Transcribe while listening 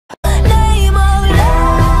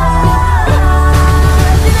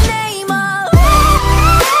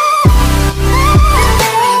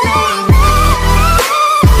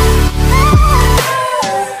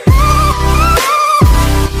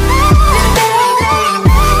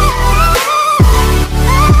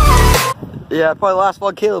Yeah, probably the last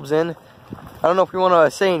vlog Caleb's in. I don't know if we want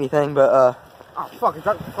to say anything, but oh fuck, it's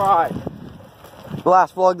not fried. The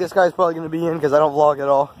last vlog this guy's probably going to be in because I don't vlog at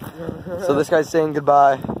all. So this guy's saying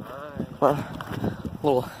goodbye.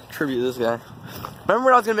 Little tribute to this guy. Remember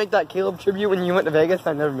when I was going to make that Caleb tribute when you went to Vegas?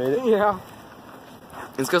 I never made it. Yeah.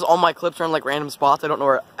 It's because all my clips are in like random spots. I don't know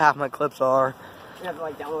where half my clips are. You have to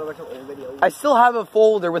like download a bunch of old videos. I still have a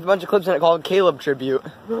folder with a bunch of clips in it called Caleb Tribute.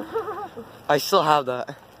 I still have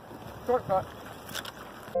that. Shortcut.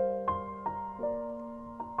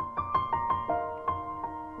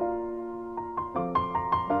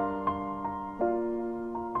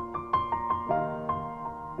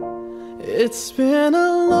 It's been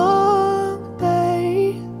a long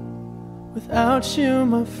day without you,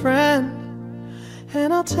 my friend,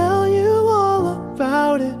 and I'll tell you all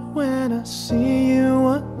about it when I see you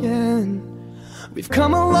again. We've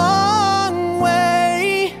come a long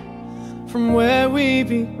way from where we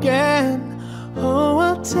began. Oh,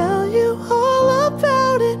 I'll tell you all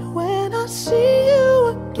about it when I see you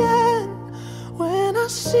again. When I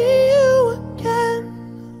see you again.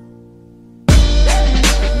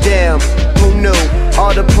 Damn, who knew?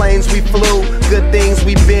 All the planes we flew, good things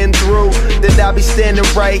we've been through, that I'll be standing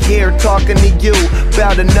right here talking to you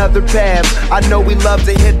about another path. I know we love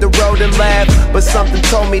to hit the road and laugh, but something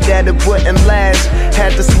told me that it wouldn't last.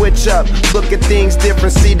 Had to switch up, look at things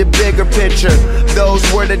different, see the bigger picture. Those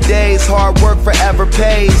were the days, hard work forever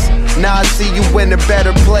pays. Now I see you in a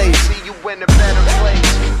better place.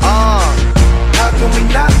 How can we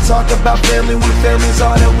not talk about family when family's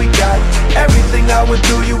all that we got? Everything I would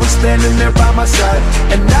do, you were standing there by my side,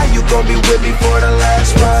 and now you gon' be with me for the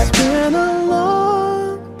last ride. It's been a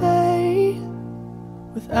long day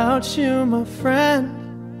without you, my friend,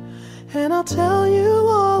 and I'll tell you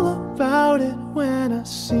all about it when I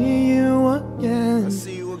see you again.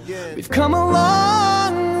 We've come a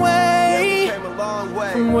long way,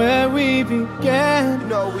 from where we began. You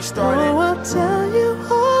know we started. Oh, I'll tell you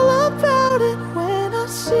all about it when I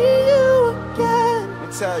see you again.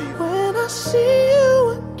 I'll tell you.